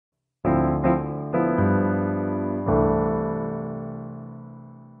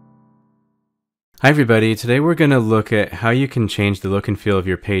Hi everybody, today we're going to look at how you can change the look and feel of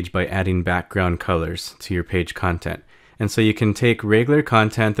your page by adding background colors to your page content. And so you can take regular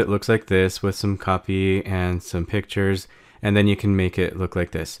content that looks like this with some copy and some pictures, and then you can make it look like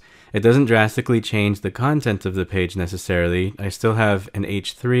this. It doesn't drastically change the content of the page necessarily. I still have an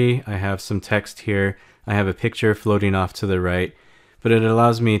H3, I have some text here, I have a picture floating off to the right, but it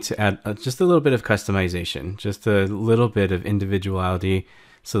allows me to add just a little bit of customization, just a little bit of individuality,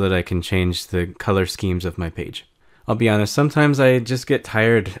 so that I can change the color schemes of my page. I'll be honest, sometimes I just get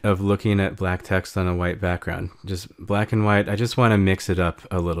tired of looking at black text on a white background. Just black and white, I just want to mix it up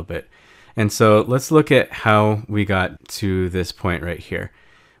a little bit. And so let's look at how we got to this point right here.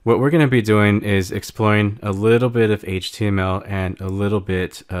 What we're going to be doing is exploring a little bit of HTML and a little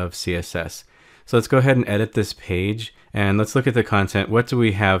bit of CSS. So let's go ahead and edit this page and let's look at the content. What do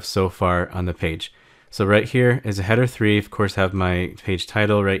we have so far on the page? So right here is a header 3, of course I have my page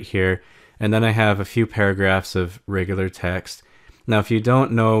title right here, and then I have a few paragraphs of regular text. Now if you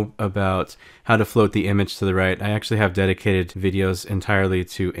don't know about how to float the image to the right, I actually have dedicated videos entirely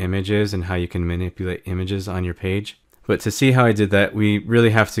to images and how you can manipulate images on your page. But to see how I did that, we really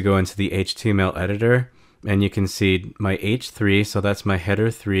have to go into the HTML editor, and you can see my H3, so that's my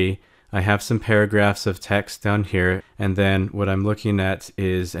header 3. I have some paragraphs of text down here, and then what I'm looking at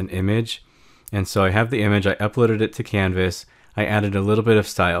is an image. And so I have the image, I uploaded it to Canvas, I added a little bit of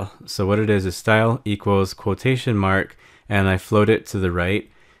style. So what it is style equals quotation mark, and I float it to the right,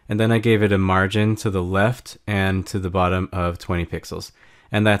 and then I gave it a margin to the left and to the bottom of 20 pixels.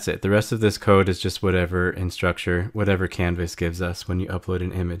 And that's it. The rest of this code is just whatever in structure, whatever Canvas gives us when you upload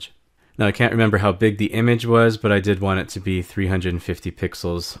an image. Now I can't remember how big the image was, but I did want it to be 350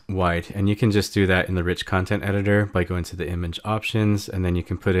 pixels wide. And you can just do that in the rich content editor by going to the image options, and then you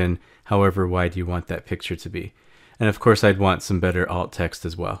can put in however wide you want that picture to be. And of course I'd want some better alt text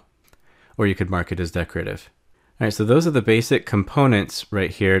as well. Or you could mark it as decorative. Alright, so those are the basic components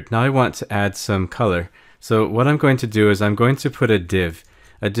right here. Now I want to add some color. So what I'm going to do is I'm going to put a div.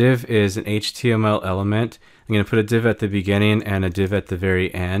 A div is an HTML element. I'm going to put a div at the beginning and a div at the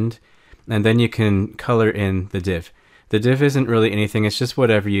very end. And then you can color in the div. The div isn't really anything, it's just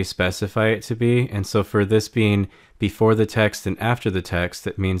whatever you specify it to be. And so for this being before the text and after the text,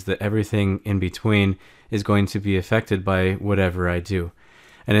 that means that everything in between is going to be affected by whatever I do.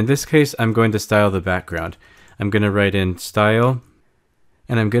 And in this case, I'm going to style the background. I'm going to write in style,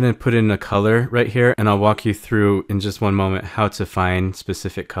 and I'm going to put in a color right here, and I'll walk you through in just one moment how to find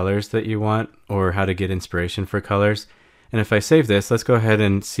specific colors that you want, or how to get inspiration for colors. And if I save this, let's go ahead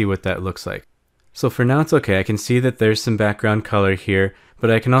and see what that looks like. So for now it's okay. I can see that there's some background color here,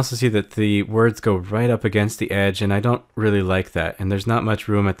 but I can also see that the words go right up against the edge, and I don't really like that. And there's not much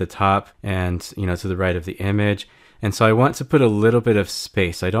room at the top and, to the right of the image. And so I want to put a little bit of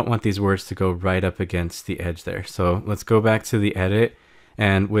space. I don't want these words to go right up against the edge there. So let's go back to the edit,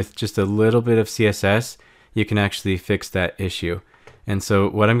 and with just a little bit of CSS, you can actually fix that issue. And so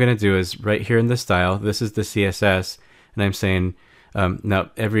what I'm going to do is right here in the style, this is the CSS. And I'm saying,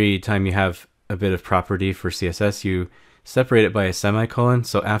 now every time you have a bit of property for CSS, you separate it by a semicolon.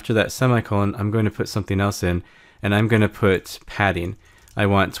 So after that semicolon, I'm going to put something else in, and I'm going to put padding. I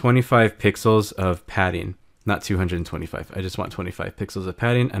want 25 pixels of padding, not 225. I just want 25 pixels of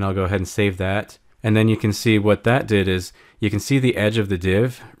padding, and I'll go ahead and save that. And then you can see what that did is, you can see the edge of the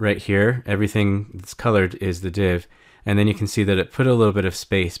div right here. Everything that's colored is the div. And then you can see that it put a little bit of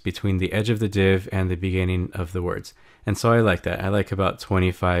space between the edge of the div and the beginning of the words. And so I like that. I like about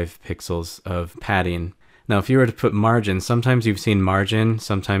 25 pixels of padding. Now if you were to put margin, sometimes you've seen margin,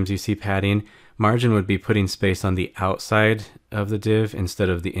 sometimes you see padding. Margin would be putting space on the outside of the div instead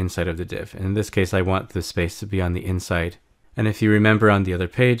of the inside of the div. And in this case, I want the space to be on the inside. And if you remember on the other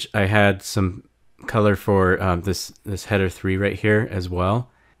page, I had some color for this header 3 right here as well.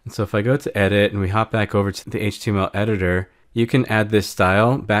 And so if I go to edit and we hop back over to the HTML editor, you can add this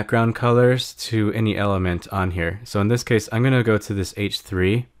style background colors to any element on here. So in this case, I'm going to go to this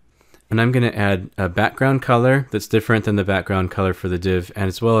H3, and I'm going to add a background color that's different than the background color for the div, and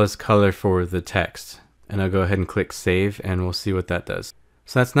as well as color for the text. And I'll go ahead and click save, and we'll see what that does.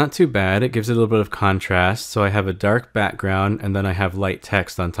 So that's not too bad. It gives it a little bit of contrast. So I have a dark background, and then I have light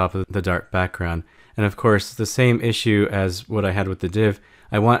text on top of the dark background. And of course, the same issue as what I had with the div,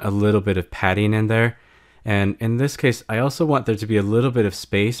 I want a little bit of padding in there. And in this case, I also want there to be a little bit of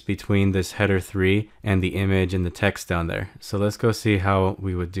space between this header 3 and the image and the text down there. So let's go see how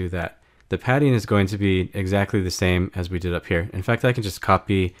we would do that. The padding is going to be exactly the same as we did up here. In fact, I can just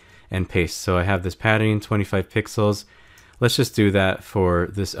copy and paste. So I have this padding, 25 pixels. Let's just do that for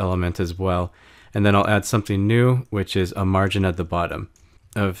this element as well. And then I'll add something new, which is a margin at the bottom.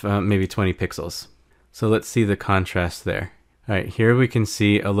 of maybe 20 pixels. So let's see the contrast there. All right, here we can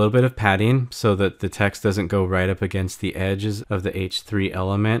see a little bit of padding so that the text doesn't go right up against the edges of the H3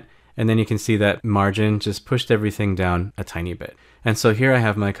 element. And then you can see that margin just pushed everything down a tiny bit. And so here I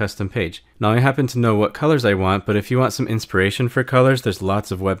have my custom page. Now I happen to know what colors I want, but if you want some inspiration for colors, there's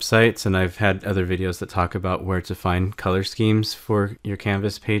lots of websites, and I've had other videos that talk about where to find color schemes for your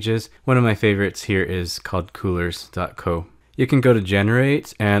Canvas pages. One of my favorites here is called coolors.co. You can go to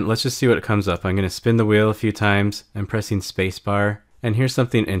generate, and let's just see what comes up. I'm going to spin the wheel a few times. I'm pressing spacebar. And here's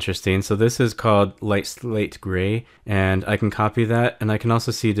something interesting. So this is called light slate gray, and I can copy that, and I can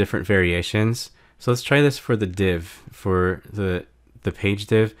also see different variations. So let's try this for the div, for the page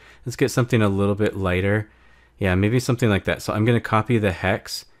div. Let's get something a little bit lighter. Yeah, maybe something like that. So I'm going to copy the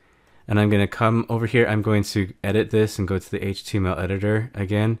hex, and I'm going to come over here. I'm going to edit this and go to the HTML editor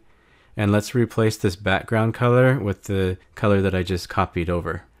again. And let's replace this background color with the color that I just copied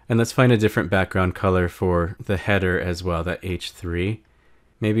over. And let's find a different background color for the header as well, that H3.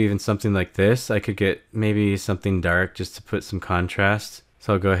 Maybe even something like this. I could get maybe something dark just to put some contrast.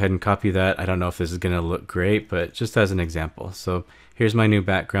 So I'll go ahead and copy that. I don't know if this is going to look great, but just as an example. So here's my new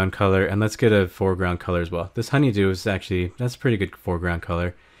background color, and let's get a foreground color as well. This honeydew is actually, that's a pretty good foreground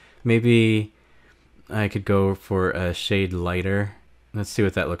color. Maybe I could go for a shade lighter. Let's see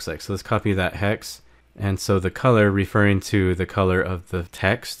what that looks like. So let's copy that hex. And so the color referring to the color of the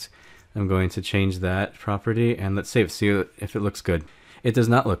text, I'm going to change that property, and let's save, see if it looks good. It does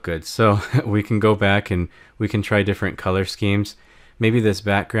not look good. So we can go back and we can try different color schemes. Maybe this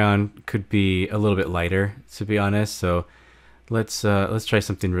background could be a little bit lighter, to be honest. So let's try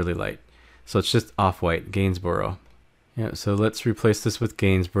something really light. So it's just off-white, Gainsborough. Yeah, so let's replace this with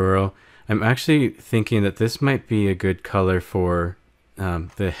Gainsborough. I'm actually thinking that this might be a good color for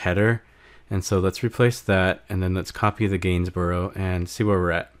the header. And so let's replace that, and then let's copy the Gainsborough and see where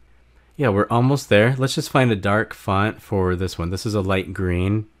we're at. Yeah, we're almost there. Let's just find a dark font for this one. This is a light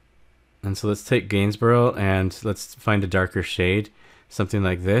green. And so let's take Gainsborough and let's find a darker shade, something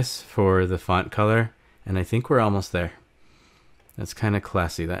like this for the font color. And I think we're almost there. That's kind of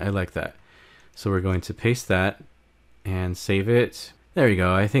classy. I like that. So we're going to paste that and save it. There you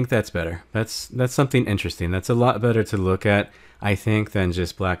go. I think that's better. That's something interesting. That's a lot better to look at, I think, than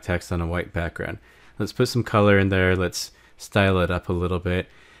just black text on a white background. Let's put some color in there. Let's style it up a little bit.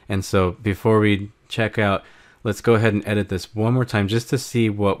 And so before we check out, let's go ahead and edit this one more time just to see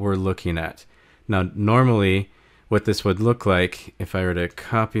what we're looking at. Now, normally what this would look like if I were to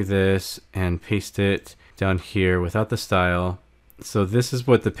copy this and paste it down here without the style. So this is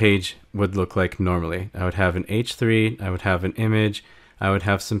what the page would look like normally. I would have an H3, I would have an image, I would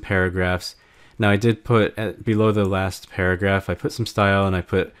have some paragraphs. Now I did put below the last paragraph, I put some style and I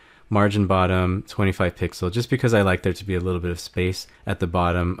put margin bottom 25 pixel just because I like there to be a little bit of space at the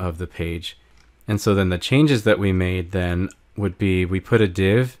bottom of the page. And so then the changes that we made then would be we put a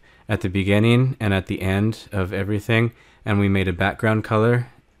div at the beginning and at the end of everything, and we made a background color,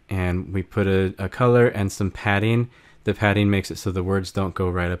 and we put a color and some padding. The padding makes it so the words don't go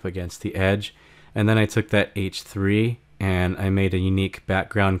right up against the edge. And then I took that H3 and I made a unique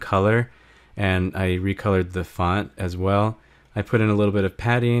background color, and I recolored the font as well. I put in a little bit of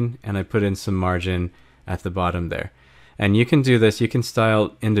padding and I put in some margin at the bottom there. And you can do this, you can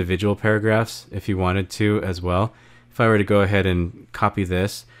style individual paragraphs if you wanted to as well. If I were to go ahead and copy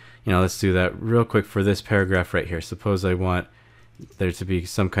this, let's do that real quick for this paragraph right here. Suppose I want there to be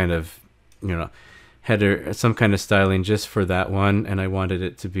some kind of, header, some kind of styling just for that one, and I wanted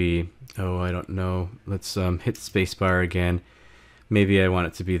it to be, I don't know, let's hit spacebar again. Maybe I want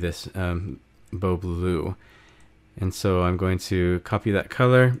it to be this Beau Blue. And so I'm going to copy that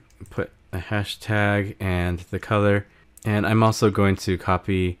color, put a hashtag and the color, and I'm also going to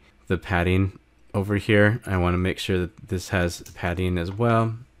copy the padding over here. I want to make sure that this has padding as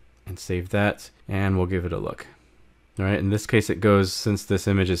well, and save that, and we'll give it a look. All right, in this case it goes, since this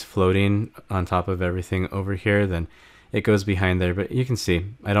image is floating on top of everything over here, then it goes behind there, but you can see,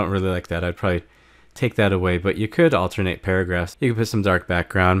 I don't really like that. I'd probably take that away, but you could alternate paragraphs. You could put some dark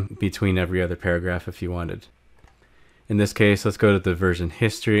background between every other paragraph if you wanted. In this case, let's go to the version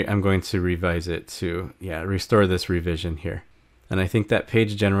history. I'm going to revise it to, restore this revision here. And I think that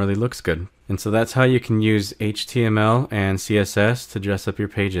page generally looks good. And so that's how you can use HTML and CSS to dress up your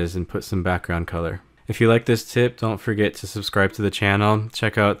pages and put some background color. If you like this tip, don't forget to subscribe to the channel.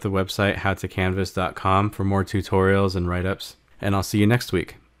 Check out the website howtocanvas.com for more tutorials and write-ups. And I'll see you next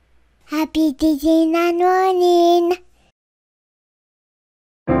week. Happy Disney morning.